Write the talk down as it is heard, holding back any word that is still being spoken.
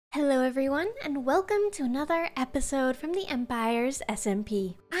Hello everyone, and welcome to another episode from the Empire's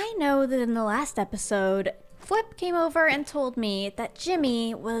SMP. I know that in the last episode, Flip came over and told me that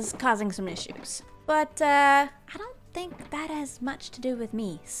Jimmy was causing some issues. But, I don't think that has much to do with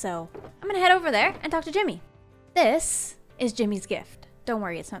me, so I'm gonna head over there and talk to Jimmy. This is Jimmy's gift. Don't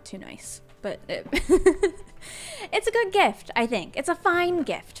worry, it's not too nice, but it's a good gift, I think. It's a fine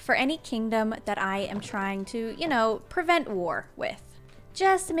gift for any kingdom that I am trying to, prevent war with.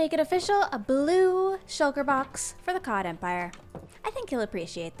 Just to make it official, a blue shulker box for the COD Empire. I think he'll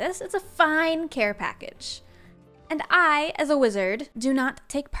appreciate this. It's a fine care package. And I, as a wizard, do not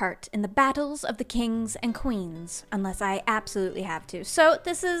take part in the battles of the kings and queens unless I absolutely have to. So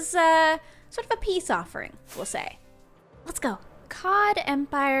this is sort of a peace offering, we'll say. Let's go. COD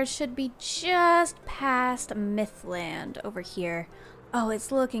Empire should be just past Mythland over here. Oh,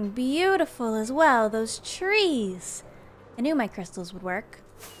 it's looking beautiful as well, those trees. I knew my crystals would work.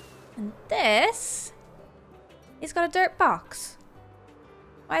 And this... he's got a dirt box.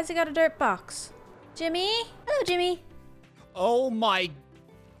 Why has he got a dirt box? Jimmy? Hello, Jimmy. Oh my...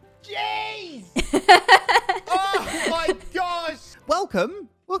 jeez! Oh my gosh! Welcome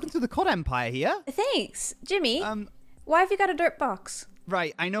to the COD Empire here. Thanks. Jimmy, why have you got a dirt box?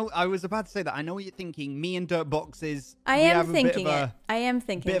 Right, I know, I was about to say that. I know what you're thinking. Me and dirt boxes. I am thinking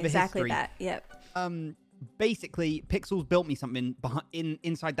exactly history. that, yep. Basically, Pixels built me something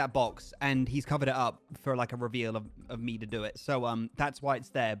inside that box, and he's covered it up for like a reveal of me to do it. So that's why it's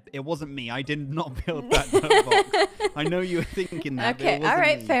there. It wasn't me. I did not build that dirt box. I know you were thinking that. Okay, but it all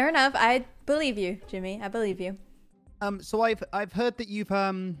right, me. fair enough. I believe you, Jimmy. I believe you. So I've heard that you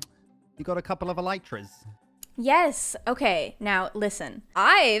got a couple of elytras. Yes. Okay. Now listen.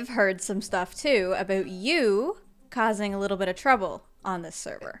 I've heard some stuff too about you causing a little bit of trouble on this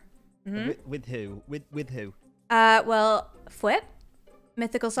server. Mm-hmm. With who? With who? Well, Flip?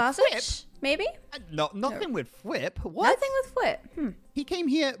 Mythical Sausage? Flip? Maybe? Nothing with Flip. What? Nothing with Flip. He came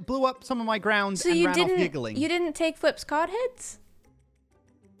here, blew up some of my ground, So and you ran off giggling. You didn't take Flip's COD heads?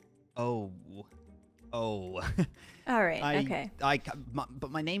 Oh. All right, okay. But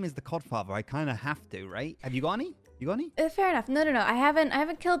my name is the Codfather. I kind of have to, right? Have you got any? You got any? Fair enough. No. I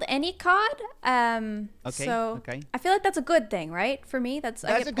haven't killed any COD. Okay. So okay. I feel like that's a good thing, right? For me, that's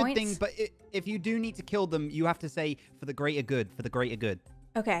I get a good points. thing. But if you do need to kill them, you have to say for the greater good. For the greater good.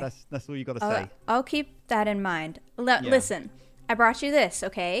 Okay. That's all you got to say. I'll keep that in mind. Listen, I brought you this,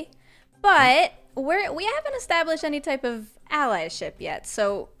 okay? But we haven't established any type of allyship yet,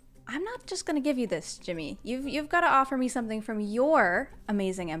 so I'm not just gonna give you this, Jimmy. You've got to offer me something from your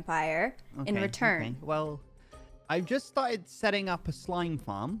amazing empire in return. Okay. Well, I've just started setting up a slime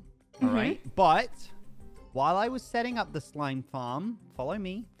farm, all right? But while I was setting up the slime farm, follow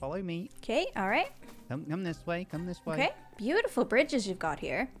me. Okay, all right. Come this way, Okay, beautiful bridges you've got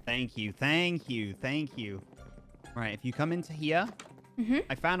here. Thank you. All right, if you come into here,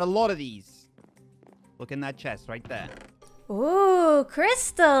 I found a lot of these. Look in that chest right there. Ooh,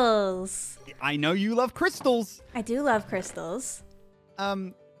 crystals. I know you love crystals. I do love crystals.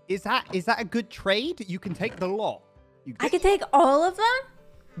 Is that a good trade? You can take the lot. I could take all of them?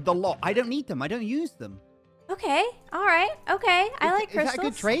 The lot. I don't need them. I don't use them. Okay. All right. Okay. I like crystals. Is that a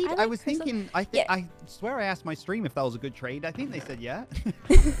good trade? I was thinking. I swear I asked my stream if that was a good trade. I think they said yeah.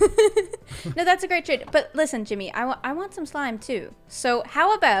 No, that's a great trade. But listen, Jimmy, I want some slime too. So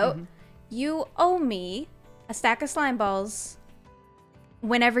how about you owe me a stack of slime balls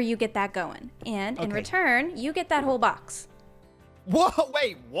whenever you get that going, and in return, you get that whole box. What?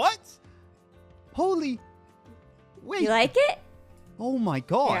 Wait, what? Holy! Wait. You like it? Oh my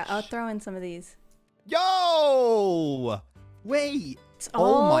gosh! Yeah, I'll throw in some of these. Yo! Wait. It's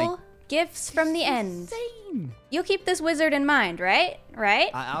all gifts from the end. Insane. You'll keep this wizard in mind, right? Right?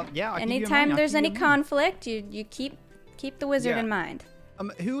 Yeah. Anytime there's any conflict, you keep the wizard in mind.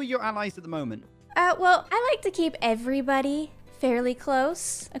 Who are your allies at the moment? Well, I like to keep everybody fairly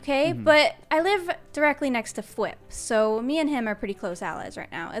close, okay? But I live directly next to Flip, so me and him are pretty close allies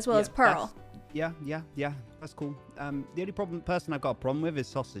right now, as well as Pearl. Yeah. That's cool. The only person I've got a problem with is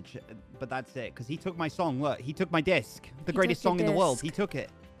Sausage, but that's it, because he took my song. Look, he took my disc, the greatest song in the world. He took it.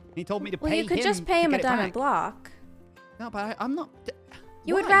 He told me to pay him. Well, you could just pay him a diamond block. No, but I'm not.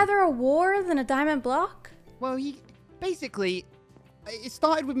 You would rather a war than a diamond block? Well, it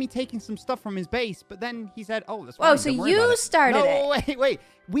started with me taking some stuff from his base, but then he said, "Oh, that's fine." Oh, so you started it? No, wait.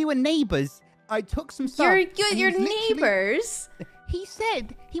 We were neighbors. I took some stuff. You're neighbors. He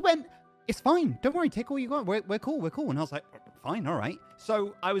said, he went, "It's fine. Don't worry. Take all you got. We're cool. And I was like, "Fine, all right."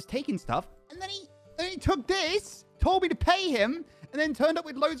 So I was taking stuff, and then he took this, told me to pay him, and then turned up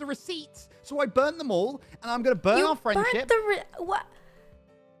with loads of receipts. So I burnt them all, and I'm gonna burn our friendship. What?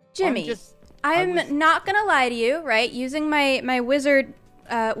 Jimmy, I'm not gonna lie to you, right? Using my wizard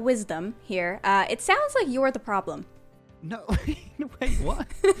wisdom here, it sounds like you're the problem. No, wait, what?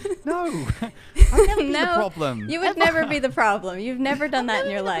 No, I've never been the problem. You would never be the problem. You've never done that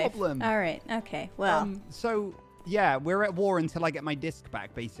in your life. Problem. All right, okay, well. So, yeah, we're at war until I get my disc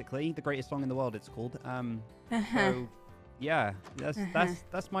back, basically. The greatest song in the world, it's called. So, yeah,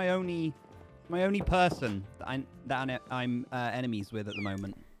 that's my only person that I'm enemies with at the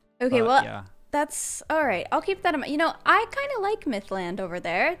moment. Okay, but, well, yeah. that's all right. I'll keep that in mind. You know, I kind of like Mythland over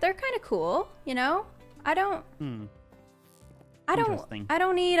there. They're kind of cool. You know, I don't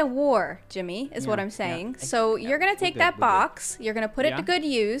need a war, Jimmy, is what I'm saying. So you're gonna take that box, you're gonna put it to good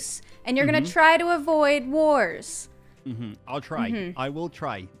use, and you're gonna try to avoid wars. I'll try. I will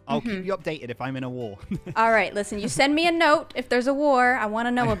try. I'll keep you updated if I'm in a war. All right, listen, you send me a note if there's a war. I want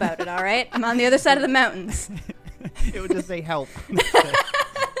to know about it, all right? I'm on the other side of the mountains. It would just say help.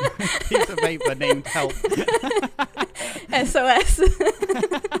 Piece of paper named help. SOS.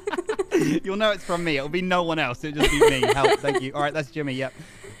 You'll know it's from me. It'll be no one else. It'll just be me. Help. Thank you. All right, that's Jimmy. Yep.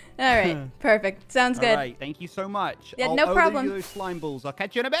 All right. Perfect. Sounds good. All right. Thank you so much. Yeah, no problem. I'll those slime balls. I'll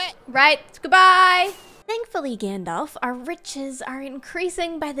catch you in a bit. Right. Goodbye. Thankfully, Gandalf, our riches are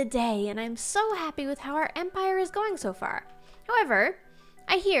increasing by the day, and I'm so happy with how our empire is going so far. However,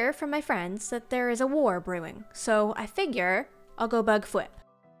 I hear from my friends that there is a war brewing, so I figure I'll go bug Flip.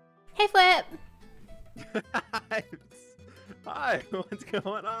 Hey, Flip. Hi, what's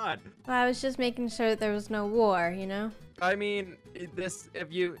going on? Well, I was just making sure that there was no war, you know? I mean, this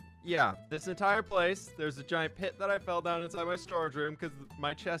entire place, there's a giant pit that I fell down inside my storage room because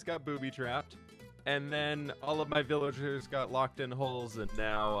my chest got booby-trapped. And then all of my villagers got locked in holes, and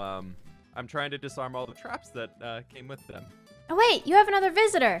now I'm trying to disarm all the traps that came with them. Oh, wait, you have another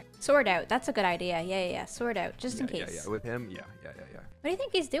visitor. Sword out. That's a good idea. Yeah. Sword out, just in case. Yeah, with him, yeah. What do you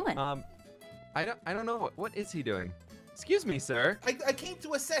think he's doing? I don't know. What is he doing? Excuse me, sir. I came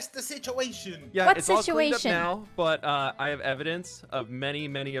to assess the situation. Yeah, what it's situation? all cleaned up now, but I have evidence of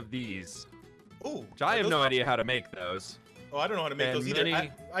many of these. Ooh. I have no idea how to make those. Oh, I don't know how to make those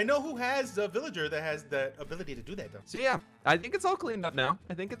either. I know who has a villager that has the ability to do that, though. So yeah, I think it's all cleaned up now.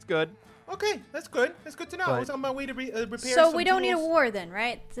 I think it's good. Okay, that's good. That's good to know. But, I was on my way to repair So we don't need a war then,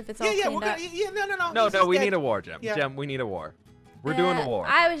 right? If it's all cleaned up. No, we need a war, Gem. Yeah. Gem, we need a war. We're doing a war.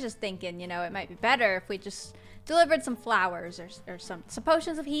 I was just thinking, you know, it might be better if we just delivered some flowers or some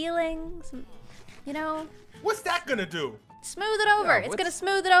potions of healing, some, you know. What's that gonna do? Smooth it over. It's gonna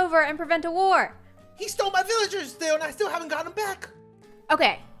smooth it over and prevent a war. He stole my villagers still, and I still haven't gotten them back.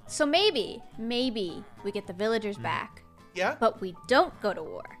 Okay, so maybe we get the villagers back. Yeah? But we don't go to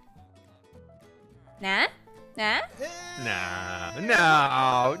war. Nah? No.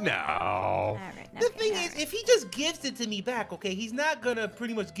 All right. The thing is, if he just gives it to me back, okay, he's not gonna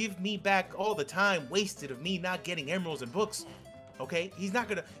pretty much give me back all the time wasted of me not getting emeralds and books. Okay, he's not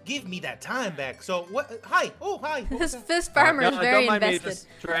gonna give me that time back. So what? Hi. Oh, hi. This farmer is very don't mind invested. me just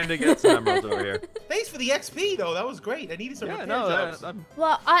trying to get some emeralds over here. Thanks for the XP though. That was great. I needed some repair jobs.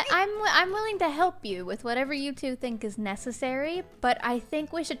 Well, I'm willing to help you with whatever you two think is necessary, but I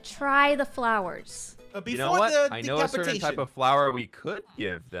think we should try the flowers. Before you know what? The I know a certain type of flower we could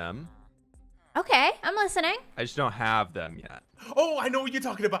give them. Okay, I'm listening. I just don't have them yet. Oh, I know what you're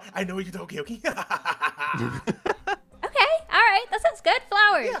talking about. I know what you're talking. Okay. Okay, all right, that sounds good.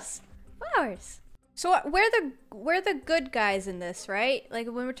 Flowers. Yeah. Flowers. So we're the good guys in this, right? Like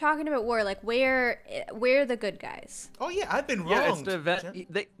when we're talking about war, like we're the good guys. Oh yeah, I've been wronged. Yeah, it's the event.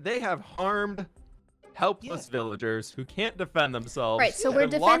 They have harmed helpless villagers who can't defend themselves. Right, so we're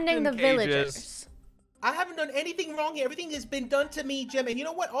defending the villagers. I haven't done anything wrong here. Everything has been done to me, Jim. And you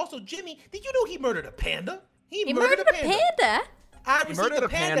know what? Also, Jimmy, did you know he murdered a panda? He murdered a panda. He murdered a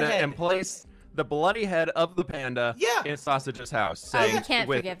panda and placed the bloody head of the panda in Sausage's house. Saying, you can't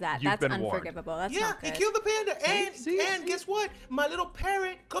forgive that. That's unforgivable. That's not good. He killed the panda. And guess what? My little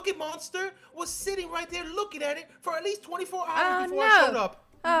parrot, Cookie Monster, was sitting right there looking at it for at least 24 hours before I showed up.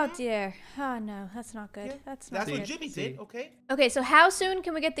 Oh dear. Oh no, that's not good. Yeah. That's not good. That's what Jimmy did, okay? Okay, so how soon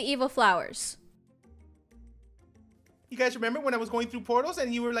can we get the evil flowers? You guys remember when I was going through portals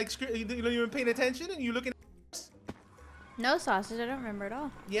and you were like, you were paying attention and you looking at No, Sausage, I don't remember at all.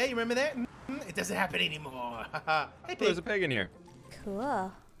 Yeah, you remember that? It doesn't happen anymore. Hey, there's a pig in here.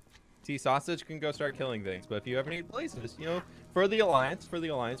 Cool. See, Sausage can go start killing things, but if you ever need places, you know, for the Alliance,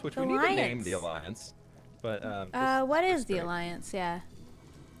 which we need to name the Alliance. But, what is the Alliance? Yeah.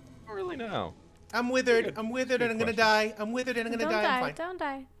 I don't really know. I'm withered. I'm withered and I'm gonna die. I'm withered and I'm gonna die. I'm fine. Don't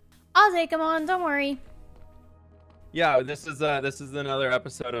die. I'll take them on. Don't worry. Yeah, this is another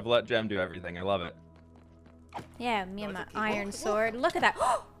episode of Let Gem Do Everything. I love it. Yeah, me and my iron sword. Look at that.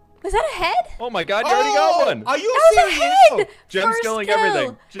 Was that a head? Oh my god, you already got one. Are you That was a serious? head! Gem's First killing kill.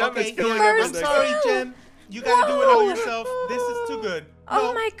 everything. Gem Okay, is killing yeah, I'm everything. sorry, Gem. You gotta do it all Whoa. yourself. This is too good. Oh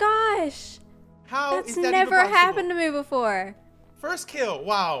No. my gosh. How That's is that never even possible? happened to me before. First kill.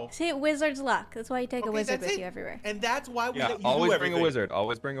 Wow. See, wizard's luck. That's why you take a Okay, wizard that's with it. you everywhere. And that's why we Yeah, let you always do bring a everything. wizard.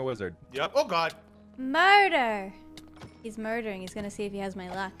 Always bring a wizard. Yep. Oh god. Murder. He's murdering. He's gonna see if he has my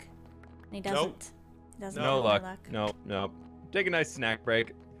luck. And he doesn't. Nope. He doesn't No have luck. my luck. No, no. Take a nice snack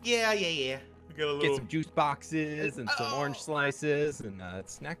break. Yeah. We get a Get little. some juice boxes and some orange slices, and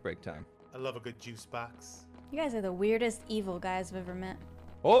it's snack break time. I love a good juice box. You guys are the weirdest evil guys I've ever met.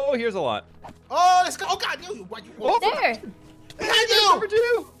 Oh, here's a lot. Oh, let's go. Oh god. What you? Oh, There. Behind Number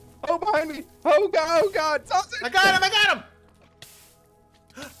you. 2. Oh, behind me. Oh god. Oh god. Sausage. I got him.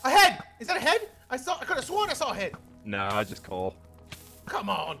 A head. Is that a head? I could have sworn I saw a head. Nah, just Cole. Come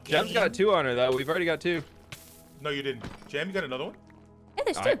on, Gem's game. got 2 on her though. We've already got 2. No, you didn't. Gem, you got another one? Yeah,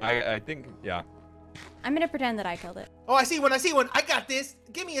 there's two. I think, yeah. I'm gonna pretend that I killed it. Oh, I see one. I got this.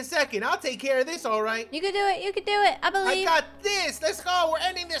 Give me a second. I'll take care of this, all right? You could do it. You could do it. I I believe. got this. Let's go. We're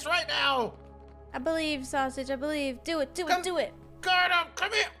ending this right now. I believe, sausage. I believe. Do it. Do Come- it. Do it. Got him.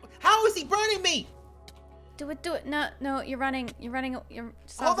 Come here. How is he burning me? Do it. Do it. No, no. You're running. You're running. You're.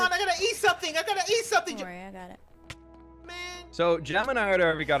 Sausage. Hold on. I gotta eat something. Don't worry. I got it. Man. So Gem and I had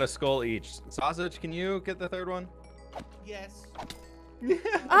already got a skull each. Sausage, can you get the 3rd one? Yes.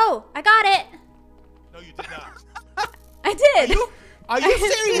 Oh, I got it. No, you did not. I did. Are you We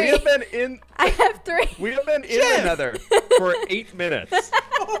serious? have been in I have 3. we have been in Gem! the nether for 8 minutes. 8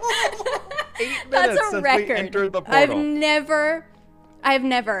 minutes That's a since record. we entered the I've portal.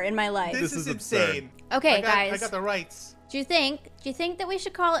 never in my life. This is is insane. Okay, I guys. got the rights. Do you think that we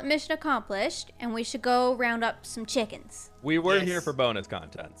should call it mission accomplished and we should go round up some chickens? We were Yes. here for bonus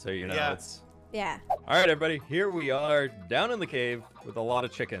content, so you know Yeah. it's. Yeah. All right, everybody. Here we are down in the cave with a lot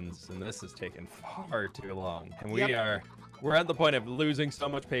of chickens, and this has taken far too long. And we're at the point of losing so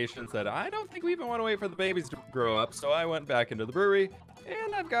much patience that I don't think we even want to wait for the babies to grow up. So I went back into the brewery,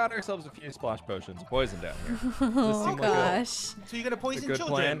 and I've got ourselves a few splash potions of poison down here. Oh seem like a- gosh. So you're gonna poison good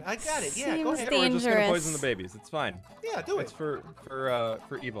children? plan. I got it. Yeah, Seems go ahead. We're just gonna poison the Dangerous. babies. It's fine. Yeah, do It's it. for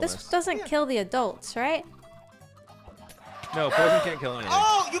evilness. This doesn't Yeah. kill the adults, right? No, poison can't kill anything.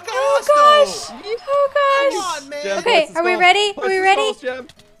 Oh, you got Oh us gosh. though. Oh Come gosh. on, man. Gem, Okay, place the are we skulls. ready? Place Are we the ready? skulls, Gem.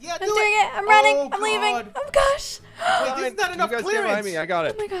 Yeah, I'm do doing it. I'm running. Oh, I'm leaving. God. Oh gosh. Wait, this is not Fine. enough You guys get behind clearance. me. I got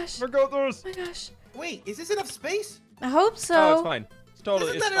it. Oh my gosh. We're going through. Oh my gosh. Wait, is this enough space? I hope so. Oh, it's fine. It's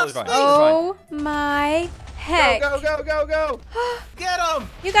totally, Isn't it's that totally enough fine. Oh my It's heck. fine. Go. Get him!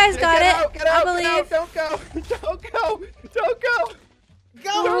 You guys got Get it. out, get out, I get believe. out. Don't go. Don't go. Don't go.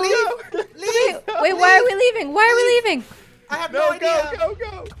 Go! Don't Leave! go. Leave! Wait, why are we leaving? Why are we leaving? I have no No, idea.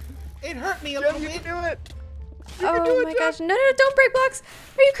 go. It hurt me a Gem, little you bit. can do it. You can do Oh it, my Gem. gosh. No, don't break blocks.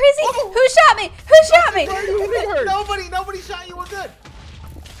 Are you crazy? Oh. Who shot me? Who shot me? Why are you hitting her? Nobody shot you. We're good.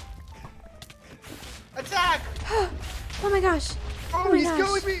 Attack! Oh my gosh. Oh, my he's gosh.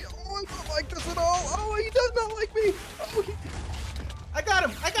 killing me. Oh, I don't like this at all. Oh, he does not like me. Oh, I got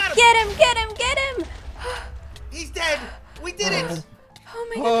him! Get him. He's dead! We did it!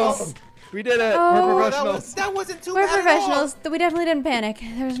 Oh my oh, goodness. we did it. Oh. We're That, professionals. that wasn't too We're bad professionals. We definitely didn't panic.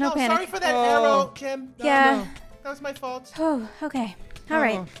 There was at no all. panic. Sorry for that Oh. arrow, Kim. Yeah. That was my fault. Oh, okay. All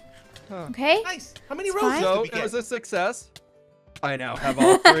right. Oh. Okay. Nice. How many It's roses fine. did So we it get? was a success. I now have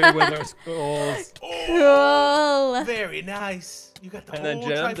all 3 wither skulls. Cool. Very nice. You got the And then whole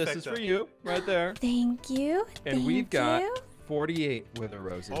Gem, trifecta. this is for you, right there. Thank you. And we've Thank got you. 48 wither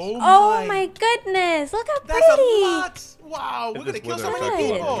roses. Oh my goodness. Look how pretty. That's a lot. Wow, we're If gonna this kill wither so many effect good.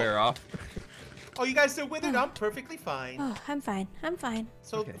 won't people. wear off. Oh, you guys still withered? I'm perfectly fine. Oh, I'm fine. I'm fine.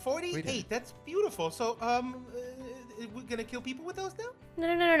 So Okay, we did 48. it. That's beautiful. So we're gonna kill people with those now?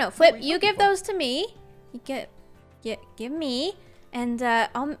 No. Flip, we you love give people. those to me. You give me, and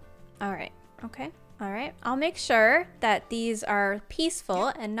I'll. All right. Okay. All right. I'll make sure that these are peaceful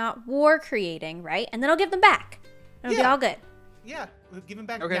and not war creating, right? And then I'll give them back. It'll be Yeah. all good. Yeah, we'll give them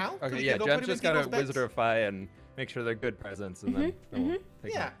back Okay, now. so okay, we yeah. can go Jem's put 'em just in gotta people's beds. wizardify and make sure they're good presents, and then we'll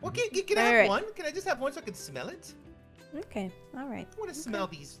take Yeah. them. Well, can I All have right. one? Can I just have one so I can smell it? Okay. All right. I want to smell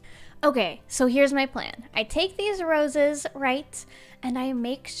these. Okay, so here's my plan. I take these roses, right, and I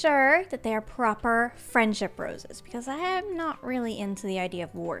make sure that they are proper friendship roses because I am not really into the idea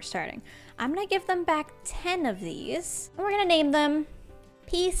of war starting. I'm gonna give them back 10 of these, and we're gonna name them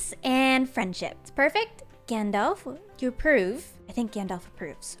Peace and Friendship. It's perfect. Gandalf, you approve? I think Gandalf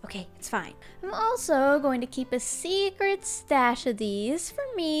approves. Okay, it's fine. I'm also going to keep a secret stash of these for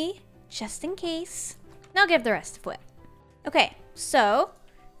me, just in case. And I'll give the rest to Flip. Okay, so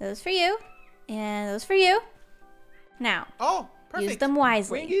those for you, and those for you. Now, Oh, Perfect. Use them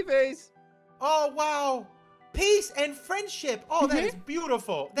wisely. Winky face. Oh, wow. Peace and friendship. Oh, that is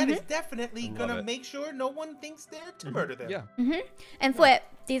beautiful. That is definitely Love gonna it. make sure no one thinks they're to murder them. Yeah. And Flip,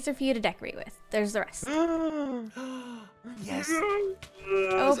 these are for you to decorate with. There's the rest. Yes. Oh,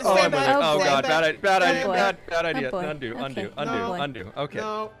 Oh, boy. my Stand back. God. Oh, boy. God. Bad idea. boy. Bad idea. Oh, boy. Undo. Okay. No. Undo. Okay.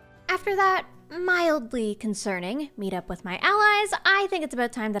 No. After that mildly concerning meet up with my allies, I think it's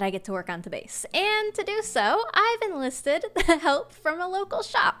about time that I get to work on the base. And to do so, I've enlisted the help from a local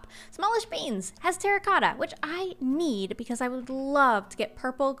shop. Smallish Beans has terracotta, which I need because I would love to get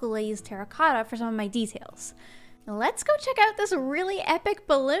purple glazed terracotta for some of my details. Now let's go check out this really epic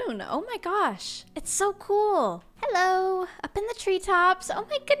balloon. Oh my gosh, it's so cool. Hello, up in the treetops. Oh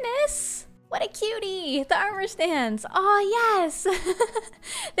my goodness. What a cutie! The armor stands. Oh, yes!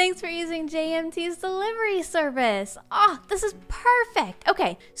 Thanks for using JMT's delivery service. Oh, this is perfect.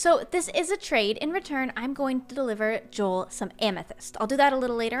 Okay, so this is a trade. In return, I'm going to deliver Joel some amethyst. I'll do that a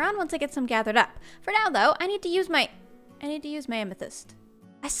little later on once I get some gathered up. For now, though, I need to use my amethyst.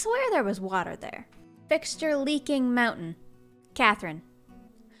 I swear there was water there. Fixture leaking mountain. Catherine.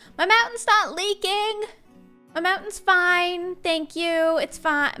 My mountain's not leaking! My mountain's fine, thank you. It's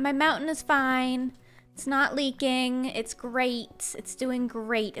fine. My mountain is fine. It's not leaking. It's great. It's doing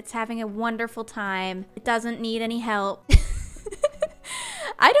great. It's having a wonderful time. It doesn't need any help.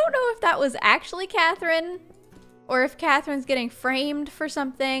 I don't know if that was actually Catherine or if Catherine's getting framed for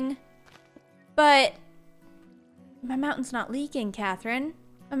something, but my mountain's not leaking, Catherine.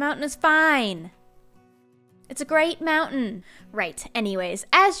 My mountain is fine. It's a great mountain. Right, anyways,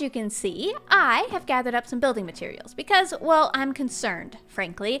 as you can see, I have gathered up some building materials because, well, I'm concerned,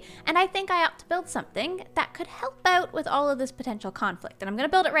 frankly, and I think I ought to build something that could help out with all of this potential conflict, and I'm gonna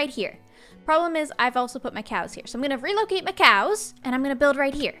build it right here. Problem is, I've also put my cows here, so I'm gonna relocate my cows, and I'm gonna build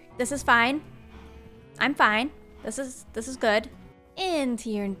right here. This is fine. I'm fine. This is good. Into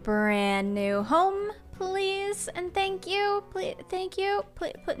your brand new home, please, and thank you. Please, thank you.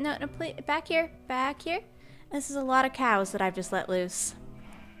 Please, please, back here. This is a lot of cows that I've just let loose.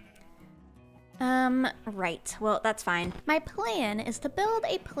 Right. Well, that's fine. My plan is to build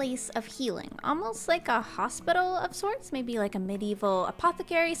a place of healing, almost like a hospital of sorts, maybe like a medieval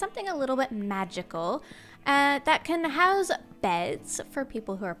apothecary, something a little bit magical, that can house beds for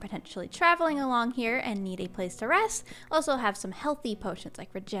people who are potentially traveling along here and need a place to rest. Also have some healthy potions like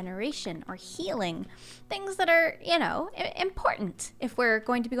regeneration or healing, things that are, you know, important if we're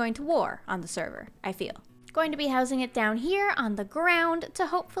going to be going to war on the server, I feel. Going to be housing it down here on the ground to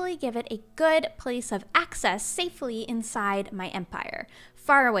hopefully give it a good place of access safely inside my empire,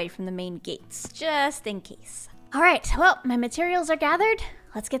 far away from the main gates, just in case. All right, well, my materials are gathered.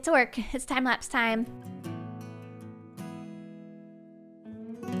 Let's get to work. It's time-lapse time.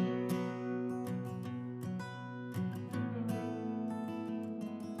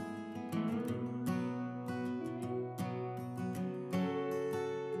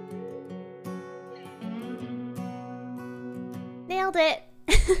 Nailed it!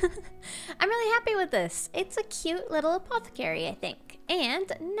 I'm really happy with this. It's a cute little apothecary, I think.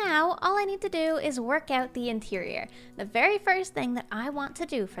 And now all I need to do is work out the interior. The very first thing that I want to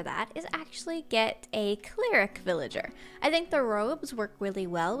do for that is actually get a cleric villager. I think the robes work really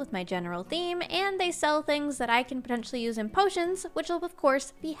well with my general theme, and they sell things that I can potentially use in potions, which will of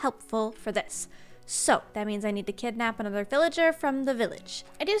course be helpful for this. So, that means I need to kidnap another villager from the village.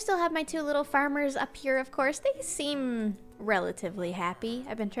 I do still have my two little farmers up here, of course. They seem relatively happy.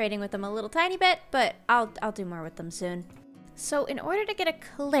 I've been trading with them a little tiny bit, but I'll do more with them soon. So in order to get a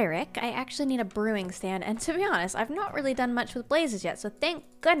cleric, I actually need a brewing stand, and to be honest, I've not really done much with blazes yet, so thank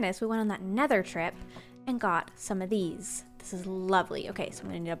goodness we went on that nether trip and got some of these. This is lovely. Okay, so I'm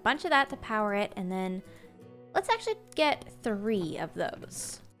gonna need a bunch of that to power it, and then let's actually get 3 of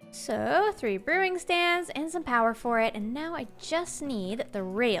those. So 3 brewing stands and some power for it, and now I just need the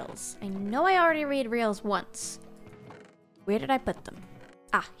rails. I know I already read rails once. Where did I put them?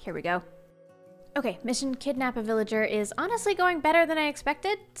 Ah, here we go. Okay, mission kidnap a villager is honestly going better than I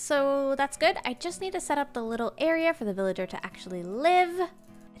expected, so that's good. I just need to set up the little area for the villager to actually live.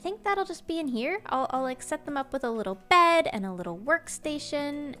 I think that'll just be in here. I'll like set them up with a little bed and a little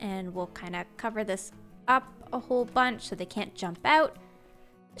workstation, and we'll kind of cover this up a whole bunch so they can't jump out.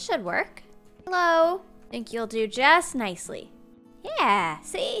 It should work. Hello. Think you'll do just nicely. Yeah,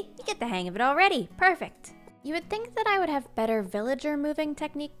 see? You get the hang of it already. Perfect. You would think that I would have better villager moving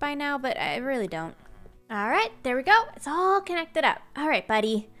technique by now, but I really don't. All right, there we go. It's all connected up. All right,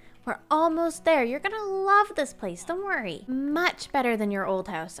 buddy. We're almost there. You're gonna love this place, don't worry. Much better than your old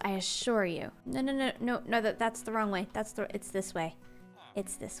house, I assure you. No, that's the wrong way. It's this way.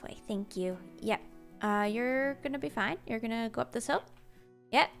 It's this way, thank you. Yep, You're gonna be fine. You're gonna go up this hill.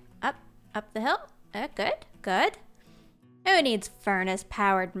 Yep, up the hill. Good. Who needs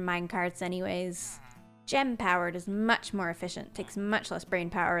furnace-powered minecarts anyways? Gem-powered is much more efficient. Takes much less brain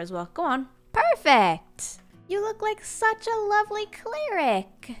power as well. Go on. Perfect! You look like such a lovely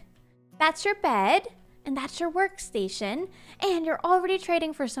cleric. That's your bed, and that's your workstation, and you're already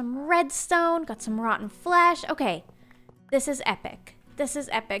trading for some redstone, got some rotten flesh. Okay, this is epic. This is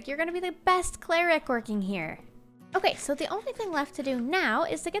epic. You're gonna be the best cleric working here. Okay, so the only thing left to do now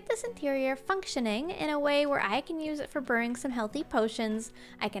is to get this interior functioning in a way where I can use it for brewing some healthy potions,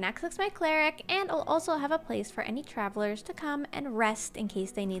 I can access my cleric, and I'll also have a place for any travelers to come and rest in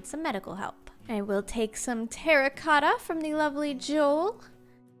case they need some medical help. I will take some terracotta from the lovely Joel,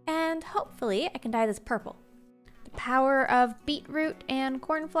 and hopefully I can dye this purple. The power of beetroot and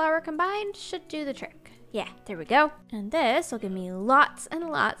cornflower combined should do the trick. Yeah, there we go. And this will give me lots and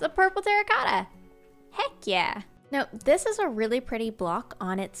lots of purple terracotta. Heck yeah. Now, this is a really pretty block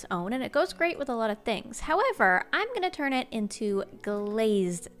on its own, and it goes great with a lot of things. However, I'm going to turn it into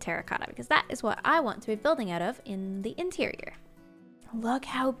glazed terracotta, because that is what I want to be building out of in the interior. Look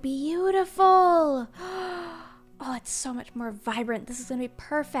how beautiful! Oh, it's so much more vibrant. This is going to be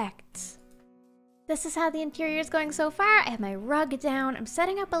perfect. This is how the interior is going so far. I have my rug down. I'm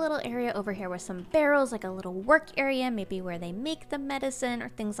setting up a little area over here with some barrels, like a little work area, maybe where they make the medicine or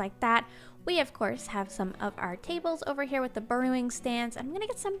things like that. We, of course, have some of our tables over here with the brewing stands. I'm going to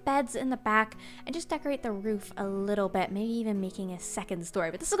get some beds in the back and just decorate the roof a little bit, maybe even making a second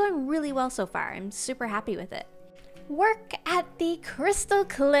story. But this is going really well so far. I'm super happy with it. Work at the Crystal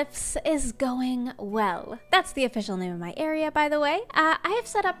Cliffs is going well. That's the official name of my area, by the way. I have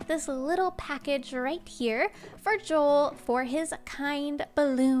set up this little package right here for Joel for his kind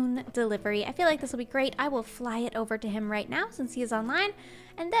balloon delivery. I feel like this will be great. I will fly it over to him right now since he is online.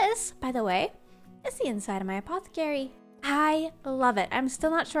 And this, by the way, is the inside of my apothecary. I love it. I'm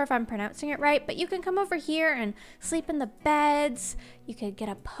still not sure if I'm pronouncing it right, but you can come over here and sleep in the beds. You could get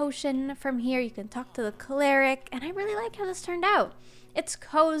a potion from here. You can talk to the cleric, and I really like how this turned out. It's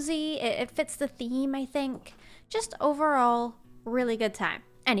cozy. It fits the theme, I think. Just overall, really good time.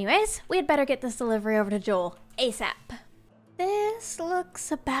 Anyways, we had better get this delivery over to Joel ASAP. This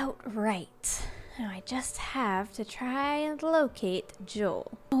looks about right. Now I just have to try and locate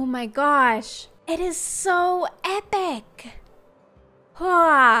Joel. Oh my gosh. It is so epic!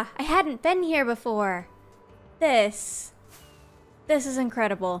 I hadn't been here before. This is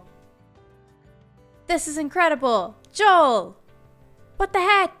incredible. This is incredible! Joel! What the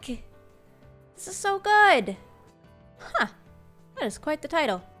heck? This is so good! Huh. That is quite the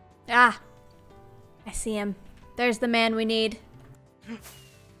title. Ah! I see him. There's the man we need.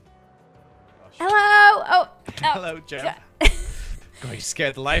 Hello! Oh! Hello, Gem. God, you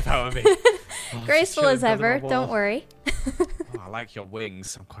scared the life out of me. Graceful as ever, don't worry. I like your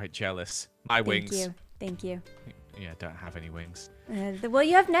wings. I'm quite jealous. My wings. Thank you. Yeah, don't have any wings. Well,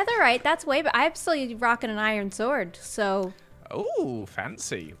 you have netherite. That's way, but I'm still rocking an iron sword, so. Oh,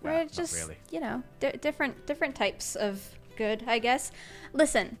 fancy. Well, we're just, not really. you know, different types of good, I guess.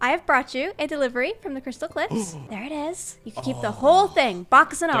 Listen, I have brought you a delivery from the Crystal Cliffs. There it is. You can keep the whole thing,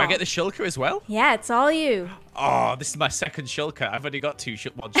 box and all. Do I get the shulker as well? Yeah, it's all you. Oh, this is my second shulker. I've only got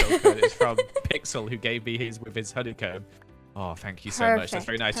one shulker. It's from Pixel, who gave me his with his honeycomb. Oh, thank you so much. That's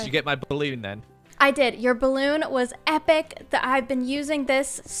very nice. Did you get my balloon then? I did. Your balloon was epic. I've been using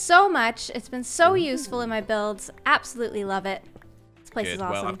this so much. It's been so useful in my builds. Absolutely love it. This place is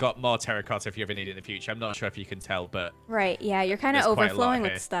awesome. Well, I've got more terracotta if you ever need it in the future. I'm not sure if you can tell, but... Right, yeah. You're kind of overflowing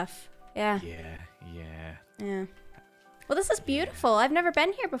with stuff. Yeah. Yeah. Well, this is beautiful. I've never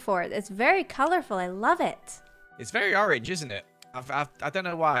been here before. It's very colorful. I love it. It's very orange, isn't it? I don't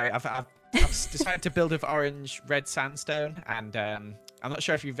know why. I've decided to build with orange red sandstone, and I'm not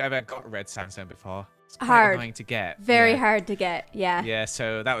sure if you've ever got red sandstone before. It's quite annoying to get. Very hard to get, yeah. Yeah,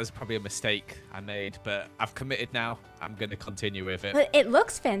 so that was probably a mistake I made, but I've committed now. I'm going to continue with it. But it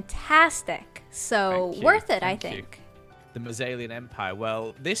looks fantastic, so worth it, I think. The Mosalian Empire.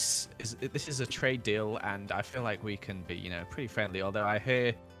 Well, this is a trade deal, and I feel like we can be, pretty friendly. Although I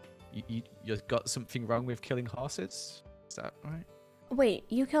hear you've got something wrong with killing horses. Is that right? Wait,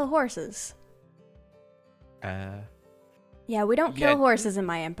 you kill horses? Yeah, we don't kill horses in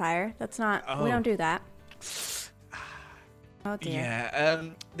my empire. That's not. We don't do that. Oh dear. Yeah.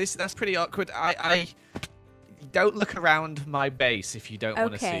 That's pretty awkward. I don't look around my base if you don't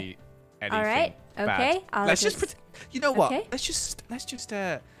want to see anything. All right. Okay. Bad. Let's just. You know what? Okay. Let's just.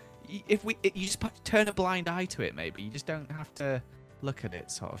 You just turn a blind eye to it. Maybe you just don't have to look at it,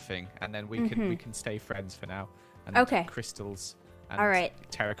 sort of thing, and then we can stay friends for now. And crystals. And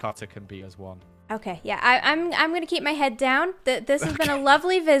terracotta can be as one. Okay, yeah, I'm gonna keep my head down. This has been a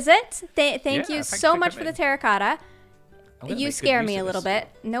lovely visit. Thank Yeah, you thanks so for much for coming. the terracotta. I'm gonna You make good scare use me of a little this. bit.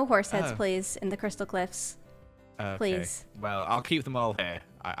 No horse heads, Oh. please, in the Crystal Cliffs. Okay. Please. Well, I'll keep them all here.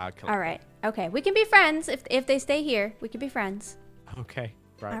 I'll collect All right. Okay, we can be friends if they stay here. We can be friends. them. Okay.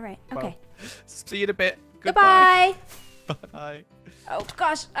 Right. All right. Well, Okay. see you in a bit. Goodbye. Bye. Oh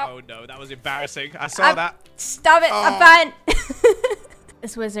gosh. Oh, Oh no, that was embarrassing. I saw that. stop it. Oh. I'm fine.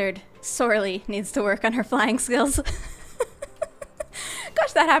 This wizard sorely needs to work on her flying skills.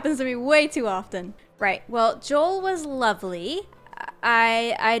 Gosh, that happens to me way too often. Right. Well, Joel was lovely.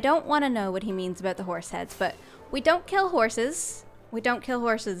 I don't want to know what he means about the horse heads, but we don't kill horses. We don't kill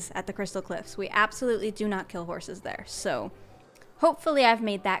horses at the Crystal Cliffs. We absolutely do not kill horses there. So hopefully I've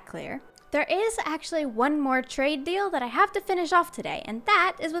made that clear. There is actually one more trade deal that I have to finish off today, and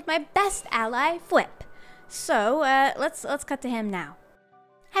that is with my best ally, Flip. So let's cut to him now.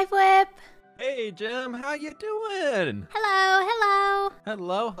 Hi, Flip. Hey, Jim, how you doing? Hello, hello.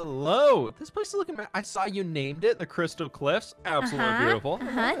 Hello, hello. This place is looking. I saw you named it the Crystal Cliffs. Absolutely beautiful.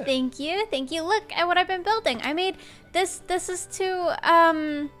 Thank you, thank you. Look at what I've been building. I made this. This is to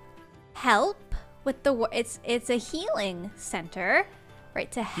help with the. It's a healing center,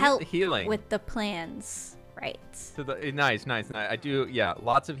 right? To help healing. with the plans, right? So nice. I do. Yeah,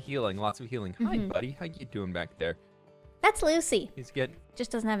 lots of healing. Hi, buddy. How you doing back there? That's Lucy. He's getting.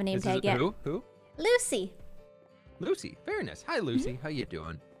 Just doesn't have a name This is tag yet. Who? Lucy. Lucy. Very nice. Hi, Lucy. How you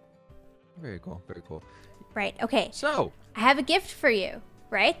doing? Very cool. Very cool. Right. Okay. So, I have a gift for you.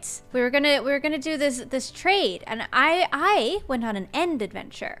 Right? We were gonna do this trade, and I went on an end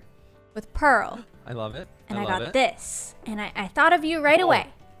adventure with Pearl, I love it. and I love got it. this, and I thought of you right Cool. away.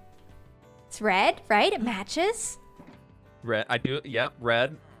 It's red, right? It matches. Red. I do. Yep.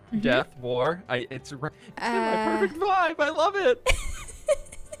 Red. Death. War. It's my perfect vibe. I love it.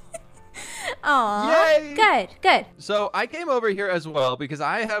 Aw. Yay! Good. So I came over here as well because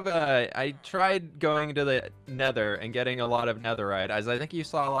I have I tried going to the Nether and getting a lot of Netherite, as I think you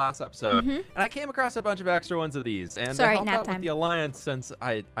saw last episode, and I came across a bunch of extra ones of these, and Sorry, I helped nap out time. with the Alliance since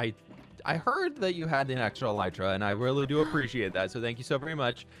I heard that you had an extra Elytra, and I really do appreciate that. So thank you so very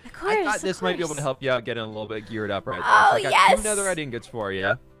much. Of course. I thought of this might be able to course. help you out getting a little bit geared up right there. Oh, So I got yes! 2 Netherite ingots for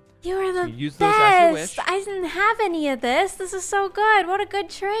you. You are the You use those as you wish. best. I didn't have any of this. This is so good. What a good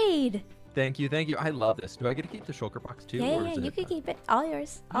trade. Thank you. I love this. Do I get to keep the shulker box too? or Yeah. is You it- can keep it. All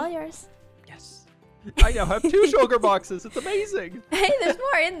yours. All yours. Yes. I now have 2 shulker boxes. It's amazing. Hey, there's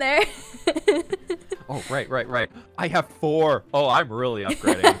more in there. Oh, right. I have 4. Oh, I'm really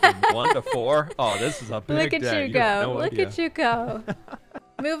upgrading from 1 to 4. Oh, this is a big Look at day. you have go. no Look idea. at you go.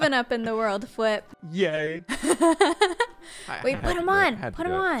 Moving up in the world, Flip. Yay. Wait, put him on. Put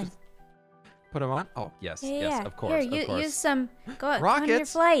him on. Put him on? Oh, yes. Yeah, Yes, yeah. of course. Here, of course. use some. Go on your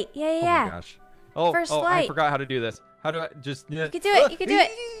Rockets? flight. Yeah. Oh my gosh. Oh, First I flight. forgot how to do this. How do I just... You can do it. You can do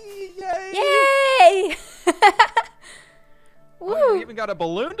it. Yay! Yay! Oh, you Woo! even got a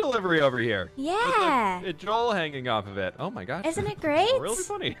balloon delivery over here. Yeah. With a Joel hanging off of it. Oh my gosh. Isn't it It's great? really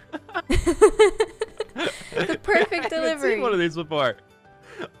funny. The perfect I haven't delivery. seen one of these before.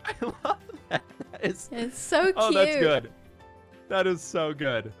 I love that. That is... It's so cute. Oh, that's good. That is so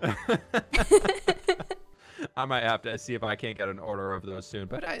good. I might have to see if I can't get an order of those soon.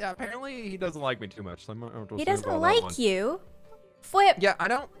 But apparently he doesn't like me too much. So I'm gonna have to He save doesn't all that one. like you. Flip. Yeah, I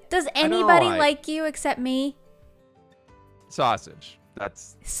don't. Does don't know anybody why. like you except me? Sausage.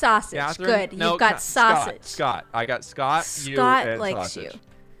 That's Sausage. Catherine? Good. No, You've got sausage. Scott. I got Scott. You Scott and likes sausage. you.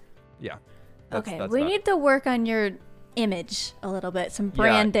 Yeah. Okay, that's we about need it. to work on your image a little bit, some Yeah,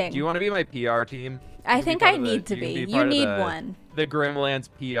 branding. do you want to be my PR team? I You can be think part I of the- need to you can be. You part of need the- one. The Grimlands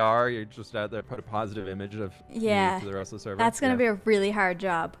PR. You're just out there, put a positive image of Yeah. me to the rest of the server. That's going to Yeah. be a really hard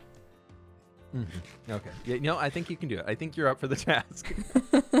job. Okay. Yeah, you know, I think you can do it. I think you're up for the task.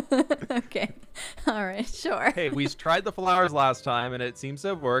 Okay. All right, sure. Hey, we tried the flowers last time, and it seems to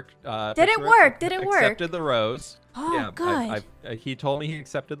have worked. Did it Pixar work? Did it work? Accepted the rose. Oh, yeah, good. he told me he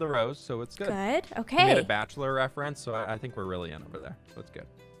accepted the rose, so it's good. Good. He made a Okay. Bachelor reference, so I think we're really in over there. So it's good.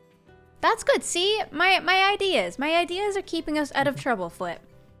 That's good. See, my ideas are keeping us out of trouble, Flip.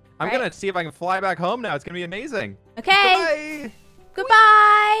 I'm Right. gonna see if I can fly back home now. It's gonna be amazing. Okay. Goodbye.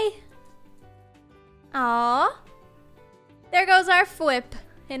 Goodbye. Aw. There goes our Flip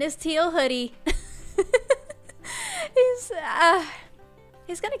in his teal hoodie.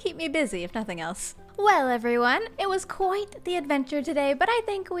 He's gonna keep me busy, if nothing else. Well, everyone, it was quite the adventure today, but I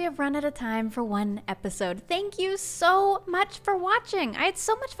think we have run out of time for one episode. Thank you so much for watching. I had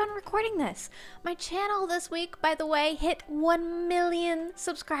so much fun recording this. My channel this week, by the way, hit 1 million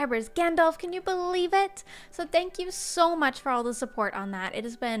subscribers. Gandalf, can you believe it? So thank you so much for all the support on that. It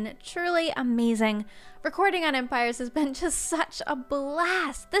has been truly amazing. Recording on Empires has been just such a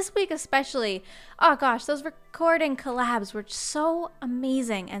blast. This week especially. Oh gosh, those recording collabs were so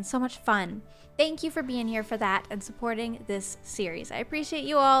amazing and so much fun. Thank you for being here for that and supporting this series. I appreciate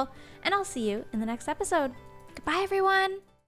you all, and I'll see you in the next episode. Goodbye, everyone.